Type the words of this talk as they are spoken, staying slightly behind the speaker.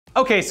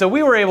Okay, so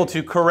we were able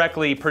to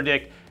correctly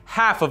predict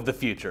half of the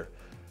future,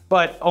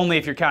 but only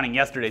if you're counting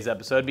yesterday's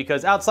episode,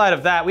 because outside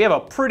of that, we have a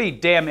pretty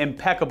damn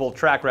impeccable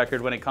track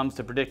record when it comes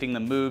to predicting the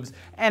moves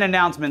and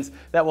announcements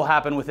that will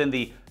happen within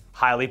the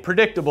highly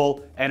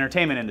predictable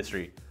entertainment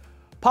industry.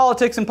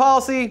 Politics and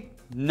policy,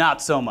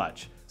 not so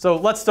much. So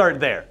let's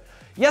start there.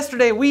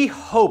 Yesterday, we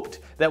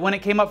hoped that when it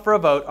came up for a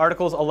vote,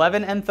 Articles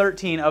 11 and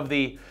 13 of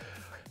the,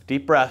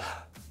 deep breath,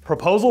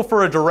 Proposal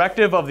for a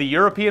Directive of the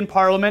European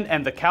Parliament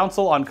and the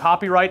Council on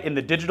Copyright in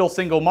the Digital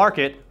Single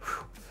Market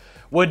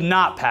would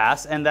not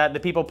pass, and that the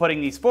people putting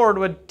these forward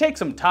would take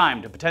some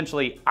time to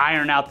potentially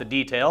iron out the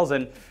details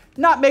and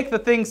not make the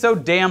thing so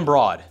damn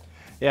broad.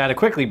 Yeah, to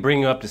quickly bring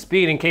you up to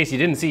speed, in case you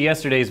didn't see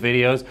yesterday's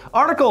videos,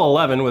 Article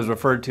 11 was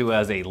referred to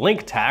as a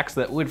link tax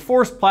that would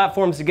force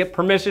platforms to get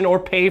permission or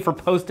pay for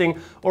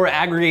posting or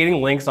aggregating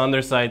links on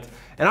their sites.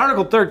 And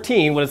Article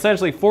 13 would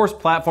essentially force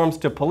platforms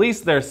to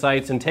police their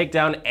sites and take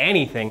down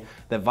anything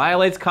that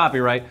violates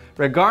copyright,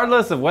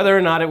 regardless of whether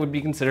or not it would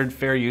be considered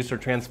fair use or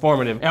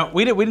transformative. Now,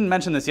 we didn't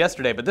mention this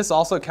yesterday, but this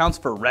also counts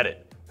for Reddit,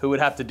 who would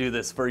have to do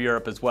this for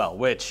Europe as well,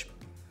 which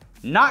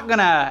not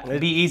gonna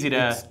be easy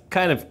to It's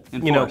kind of,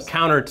 enforce.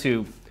 counter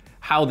to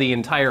how the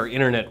entire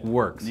internet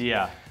works.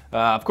 Yeah.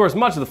 Of course,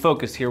 much of the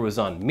focus here was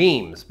on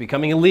memes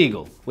becoming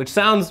illegal, which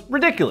sounds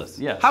ridiculous.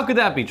 Yes. How could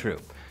that be true?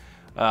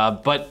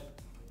 But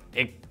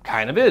it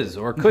kind of is,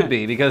 or could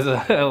be, because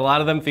a lot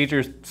of them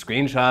feature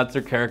screenshots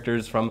or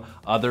characters from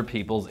other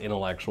people's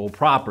intellectual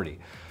property.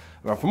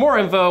 Well, for more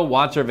info,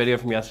 watch our video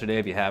from yesterday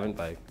if you haven't.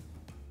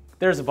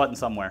 There's a button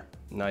somewhere.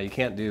 No, you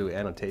can't do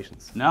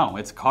annotations. No,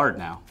 it's a card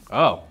now.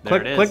 Oh,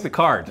 click the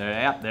card.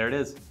 There it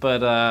is.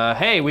 But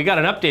hey, we got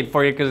an update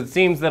for you, because it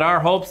seems that our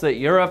hopes that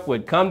Europe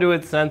would come to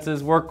its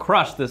senses were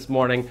crushed this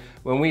morning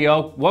when we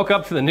woke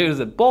up to the news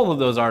that both of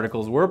those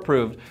articles were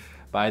approved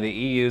by the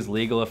EU's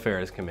Legal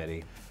Affairs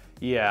Committee.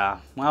 Yeah,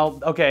 well,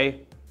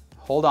 okay,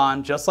 hold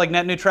on. Just like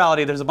net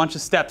neutrality, there's a bunch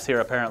of steps here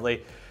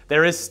apparently.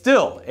 There is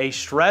still a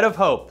shred of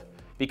hope,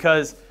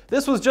 because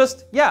this was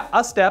just,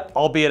 a step,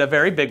 albeit a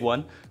very big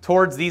one,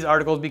 towards these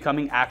articles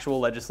becoming actual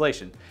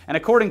legislation. And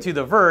according to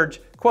The Verge,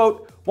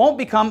 quote, won't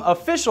become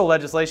official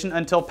legislation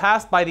until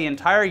passed by the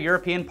entire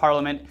European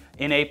Parliament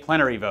in a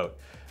plenary vote.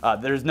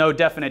 There's no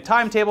definite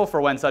timetable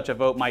for when such a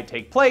vote might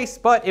take place,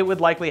 but it would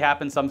likely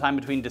happen sometime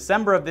between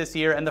December of this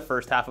year and the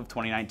first half of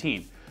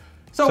 2019.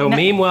 So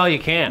meme while you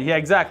can. Yeah,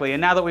 exactly.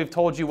 And now that we've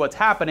told you what's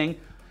happening,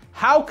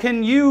 how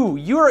can you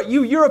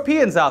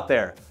Europeans out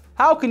there,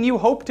 how can you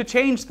hope to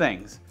change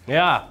things?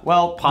 Yeah,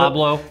 well,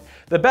 Pablo.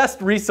 The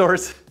best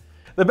resource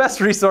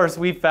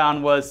we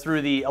found was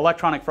through the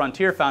Electronic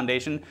Frontier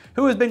Foundation,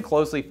 who has been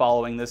closely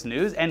following this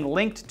news and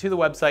linked to the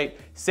website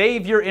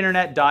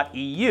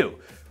saveyourinternet.eu,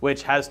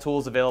 which has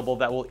tools available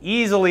that will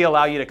easily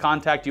allow you to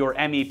contact your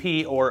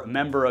MEP or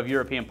member of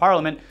European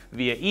Parliament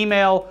via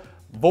email,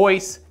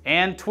 voice,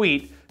 and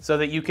tweet, so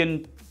that you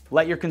can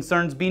let your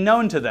concerns be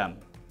known to them.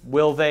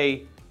 Will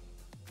they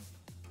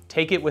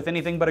take it with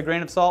anything but a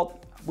grain of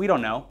salt? We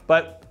don't know.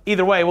 But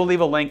either way, we'll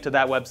leave a link to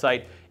that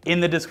website in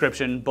the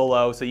description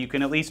below so you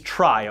can at least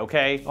try,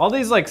 okay? All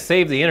these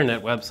Save the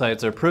Internet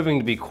websites are proving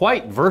to be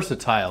quite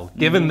versatile,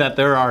 given that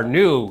there are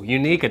new,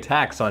 unique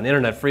attacks on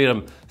internet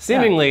freedom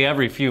seemingly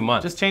every few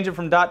months. Just change it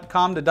from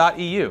 .com to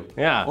 .eu.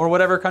 Yeah. Or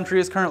whatever country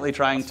is currently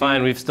trying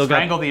to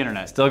strangle the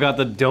internet. Still got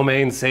the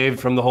domain saved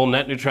from the whole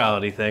net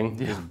neutrality thing.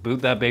 Yeah. Just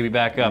boot that baby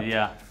back up.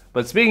 Yeah.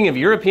 But speaking of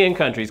European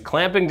countries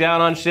clamping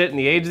down on shit in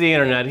the age of the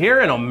internet,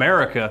 here in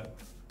America,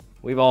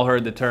 we've all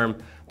heard the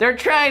term, "They're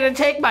trying to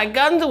take my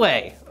guns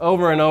away,"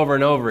 over and over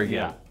and over again.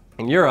 Yeah.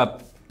 In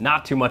Europe,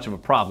 not too much of a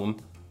problem.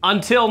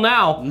 Until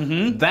now.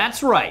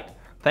 That's right.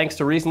 Thanks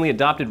to recently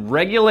adopted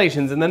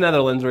regulations in the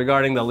Netherlands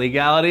regarding the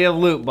legality of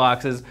loot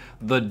boxes,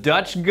 the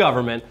Dutch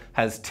government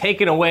has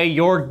taken away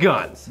your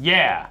guns.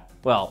 Yeah.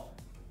 Well,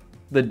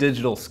 the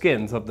digital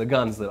skins of the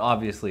guns that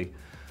obviously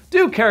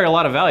do carry a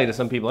lot of value to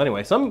some people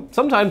anyway.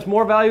 Sometimes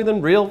more value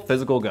than real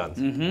physical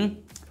guns.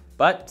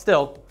 But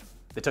still,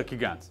 they took your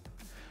guns.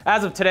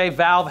 As of today,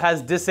 Valve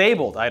has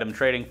disabled item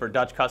trading for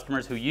Dutch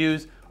customers who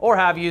use or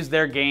have used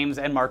their games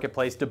and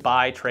marketplace to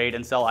buy, trade,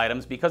 and sell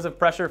items because of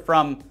pressure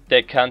from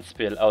the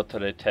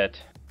Kampfspielautorität.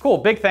 Cool,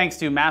 big thanks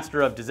to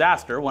Master of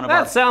Disaster, one of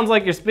That sounds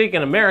like you're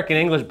speaking American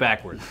English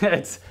backwards.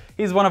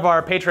 He's one of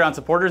our Patreon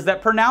supporters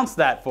that pronounced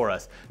that for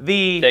us.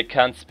 The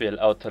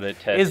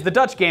Kampfspielautorität is the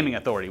Dutch Gaming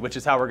Authority, which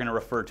is how we're going to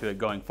refer to it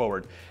going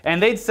forward.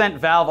 And they'd sent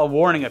Valve a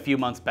warning a few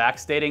months back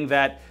stating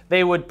that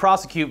they would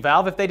prosecute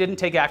Valve if they didn't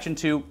take action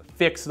to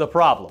fix the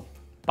problem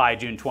by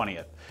June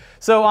 20th.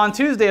 So on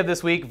Tuesday of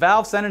this week,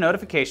 Valve sent a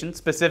notification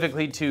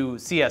specifically to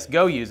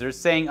CSGO users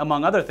saying,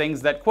 among other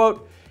things, that,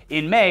 quote,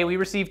 in May, we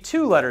received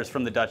 2 letters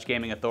from the Dutch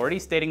Gaming Authority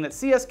stating that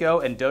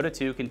CSGO and Dota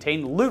 2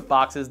 contain loot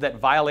boxes that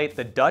violate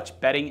the Dutch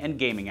Betting and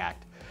Gaming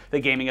Act. The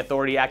Gaming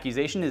Authority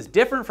accusation is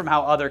different from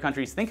how other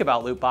countries think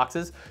about loot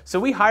boxes, so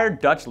we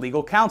hired Dutch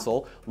legal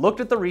counsel, looked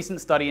at the recent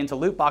study into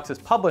loot boxes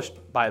published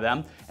by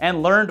them,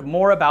 and learned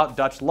more about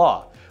Dutch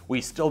law.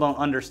 We still don't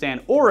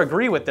understand or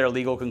agree with their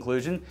legal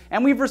conclusion,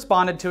 and we've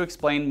responded to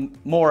explain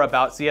more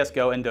about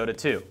CSGO and Dota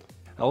 2.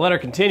 The letter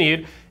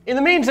continued, In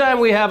the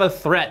meantime, we have a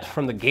threat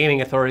from the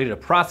Gaming Authority to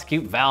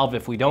prosecute Valve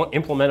if we don't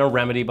implement a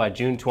remedy by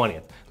June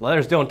 20th. The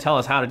letters don't tell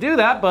us how to do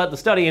that, but the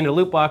study into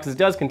loot boxes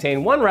does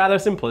contain one rather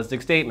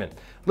simplistic statement.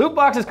 Loot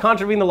boxes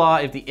contravene the law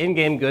if the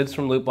in-game goods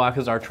from loot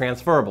boxes are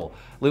transferable.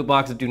 Loot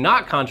boxes do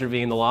not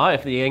contravene the law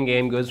if the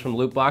in-game goods from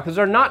loot boxes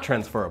are not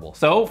transferable.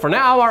 So, for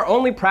now, our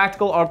only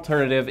practical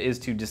alternative is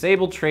to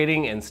disable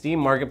trading and Steam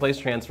Marketplace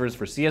transfers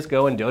for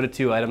CSGO and Dota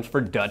 2 items for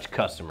Dutch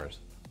customers.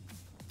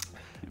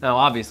 Now,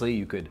 obviously,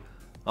 you could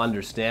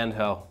understand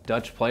how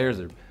Dutch players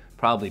are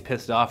probably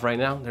pissed off right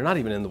now. They're not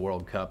even in the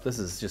World Cup. This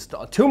is just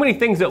too many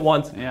things at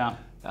once. Yeah.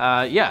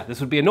 Yeah, this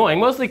would be annoying,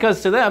 mostly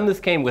because to them this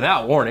came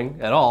without warning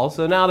at all,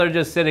 so now they're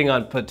just sitting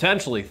on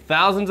potentially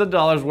thousands of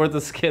dollars worth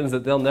of skins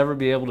that they'll never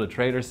be able to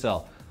trade or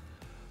sell.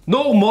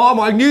 No, Mom,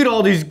 I need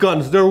all these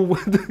guns. They're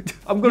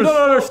I'm gonna. You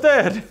don't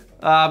understand.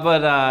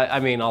 I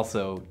mean,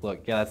 also,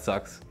 look, yeah, that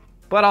sucks.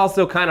 But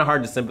also kind of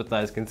hard to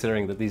sympathize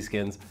considering that these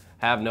skins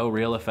have no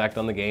real effect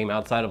on the game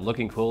outside of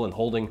looking cool and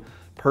holding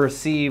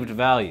perceived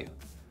value.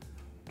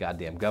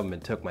 Goddamn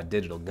government took my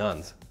digital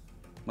guns.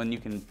 When you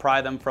can pry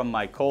them from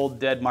my cold,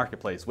 dead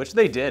marketplace, which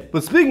they did.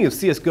 But speaking of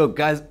CSGO,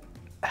 guys,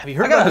 have you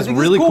heard about this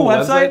really cool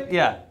website?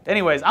 Yeah.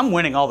 Anyways, I'm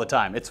winning all the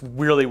time. It's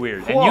really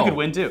weird. Whoa. And you could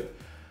win too.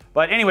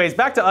 But anyways,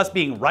 back to us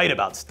being right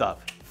about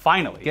stuff.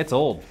 Finally. Gets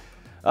old.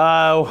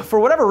 For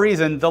whatever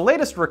reason, the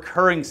latest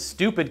recurring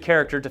stupid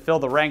character to fill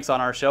the ranks on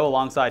our show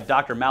alongside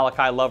Dr.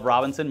 Malachi Love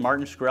Robinson,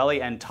 Martin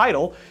Shkreli, and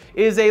Tidal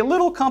is a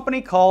little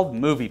company called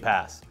Movie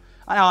Pass.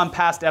 Now, on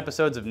past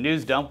episodes of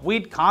News Dump,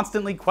 we'd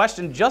constantly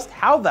questioned just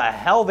how the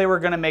hell they were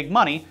going to make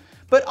money,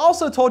 but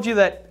also told you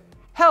that,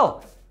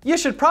 hell, you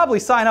should probably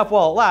sign up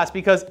while it lasts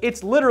because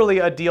it's literally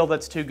a deal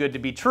that's too good to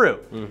be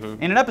true.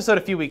 In an episode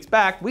a few weeks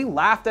back, we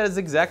laughed as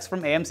execs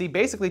from AMC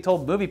basically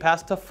told Movie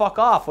Pass to fuck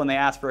off when they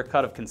asked for a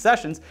cut of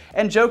concessions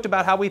and joked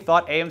about how we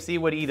thought AMC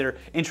would either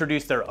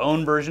introduce their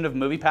own version of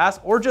Movie Pass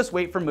or just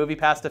wait for Movie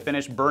Pass to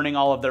finish burning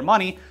all of their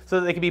money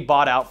so that they could be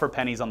bought out for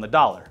pennies on the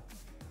dollar.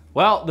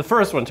 Well, the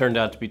first one turned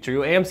out to be true.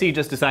 AMC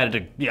just decided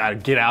to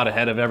get out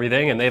ahead of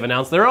everything, and they've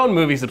announced their own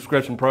movie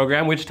subscription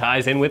program, which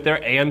ties in with their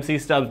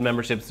AMC Stubs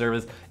membership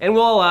service and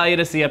will allow you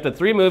to see up to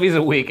 3 movies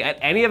a week at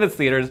any of its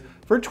theaters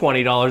for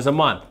 $20 a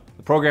month.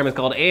 The program is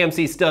called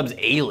AMC Stubs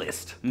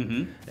A-List.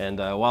 And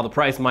while the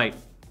price might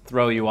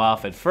throw you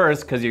off at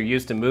first because you're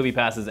used to Movie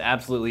Pass's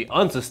absolutely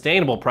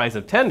unsustainable price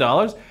of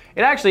 $10,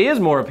 it actually is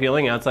more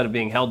appealing outside of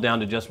being held down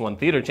to just one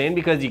theater chain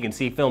because you can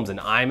see films in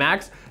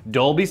IMAX,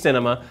 Dolby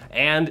Cinema,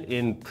 and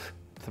in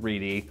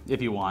 3D.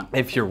 If you want.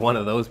 If you're one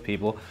of those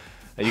people.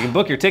 You can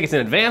book your tickets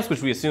in advance,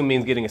 which we assume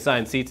means getting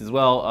assigned seats as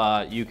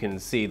well. You can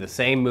see the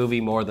same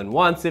movie more than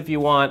once if you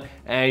want,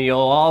 and you'll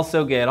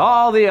also get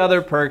all the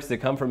other perks that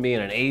come from being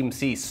an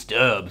AMC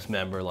Stubs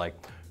member, like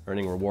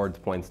earning rewards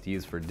points to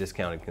use for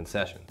discounted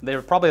concessions.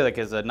 They're probably like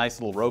as a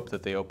nice little rope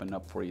that they open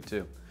up for you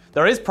too.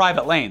 There is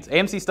private lanes.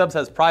 AMC Stubs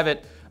has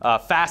private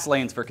fast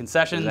lanes for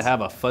concessions. Does it have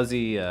a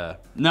fuzzy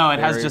No, it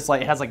has just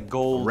like, it has like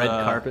gold red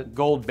carpet?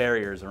 Gold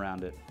barriers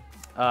around it.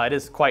 It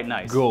is quite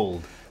nice.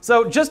 Gold.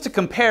 So just to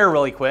compare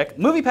really quick,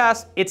 Movie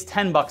Pass, it's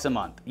 $10 a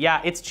month. Yeah,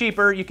 it's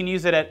cheaper. You can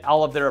use it at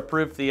all of their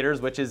approved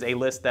theaters, which is a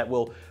list that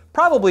will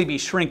probably be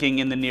shrinking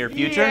in the near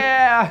future.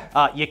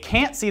 Yeah. You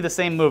can't see the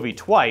same movie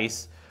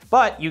twice,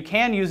 but you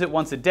can use it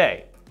once a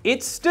day.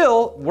 It's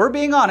still, we're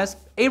being honest,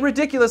 a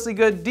ridiculously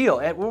good deal.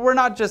 And we're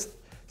not just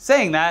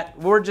saying that,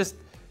 we're just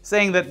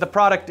saying that the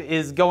product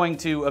is going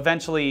to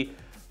eventually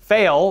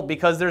fail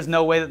because there's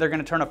no way that they're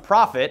going to turn a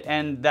profit,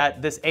 and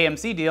that this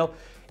AMC deal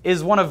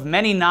is one of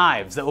many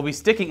knives that will be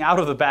sticking out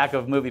of the back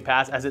of Movie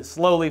Pass as it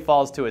slowly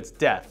falls to its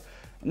death.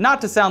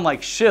 Not to sound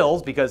like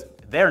shills, because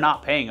they're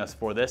not paying us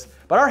for this,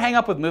 but our hang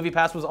up with Movie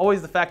Pass was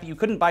always the fact that you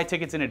couldn't buy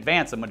tickets in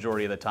advance a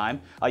majority of the time,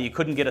 you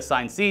couldn't get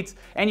assigned seats,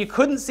 and you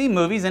couldn't see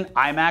movies in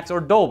IMAX or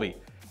Dolby.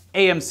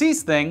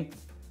 AMC's thing,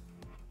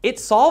 it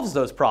solves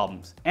those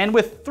problems. And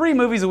with 3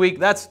 movies a week,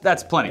 that's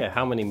plenty. Yeah,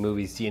 how many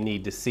movies do you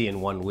need to see in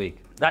 1 week?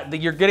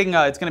 That you're getting,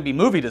 it's gonna be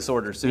movie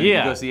disorder soon.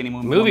 Yeah, to go see any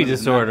movie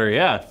disorder,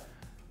 yeah.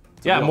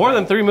 Yeah, more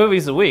than 3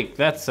 movies a week,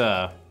 that's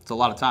it's a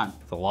lot of time.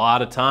 It's a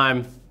lot of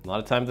time. A lot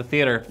of time at the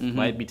theater.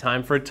 Might be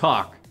time for a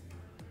talk.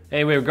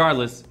 Anyway,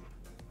 regardless,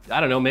 I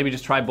don't know, maybe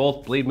just try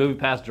both, bleed Movie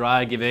Pass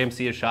dry, give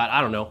AMC a shot,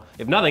 I don't know.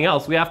 If nothing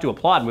else, we have to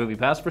applaud Movie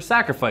Pass for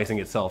sacrificing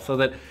itself so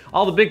that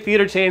all the big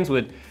theater chains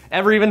would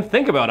ever even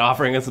think about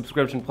offering a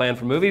subscription plan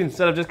for movies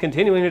instead of just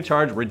continuing to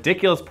charge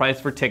ridiculous price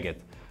for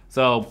tickets.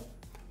 So,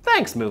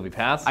 thanks Movie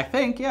Pass. I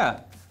think, yeah.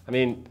 I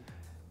mean,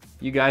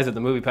 you guys at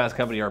the Movie Pass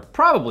company are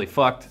probably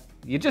fucked.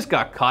 You just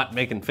got caught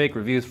making fake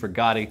reviews for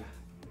Gotti.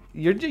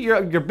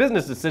 Your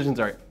business decisions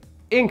are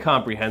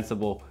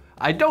incomprehensible.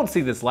 I don't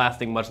see this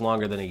lasting much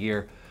longer than a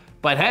year.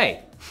 But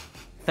hey,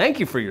 thank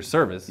you for your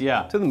service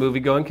to the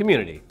movie-going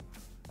community,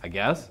 I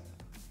guess.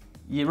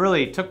 You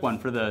really took one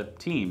for the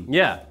team.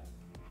 Yeah.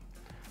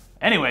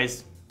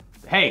 Anyways,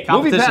 hey,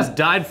 competition. Movie Pass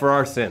died for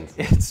our sins.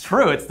 It's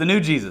true, it's the new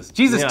Jesus.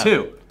 Jesus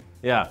 2.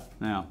 Yeah.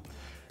 Yeah.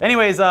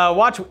 Anyways,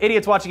 watch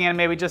Idiots Watching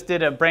Anime. We just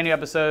did a brand new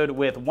episode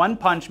with One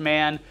Punch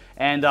Man.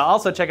 And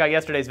also check out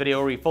yesterday's video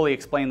where we fully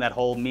explained that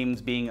whole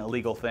memes being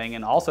illegal thing.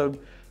 And also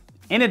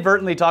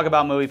inadvertently talk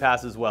about Movie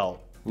Pass as well.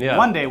 Yeah.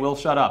 One day we'll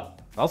shut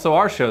up. Also,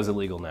 our show's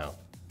illegal now.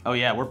 Oh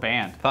yeah, we're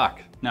banned.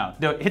 Fuck. No,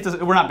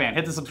 we're not banned.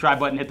 Hit the subscribe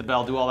button, hit the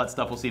bell, do all that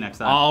stuff. We'll see you next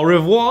time. Au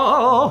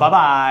revoir.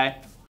 Bye-bye.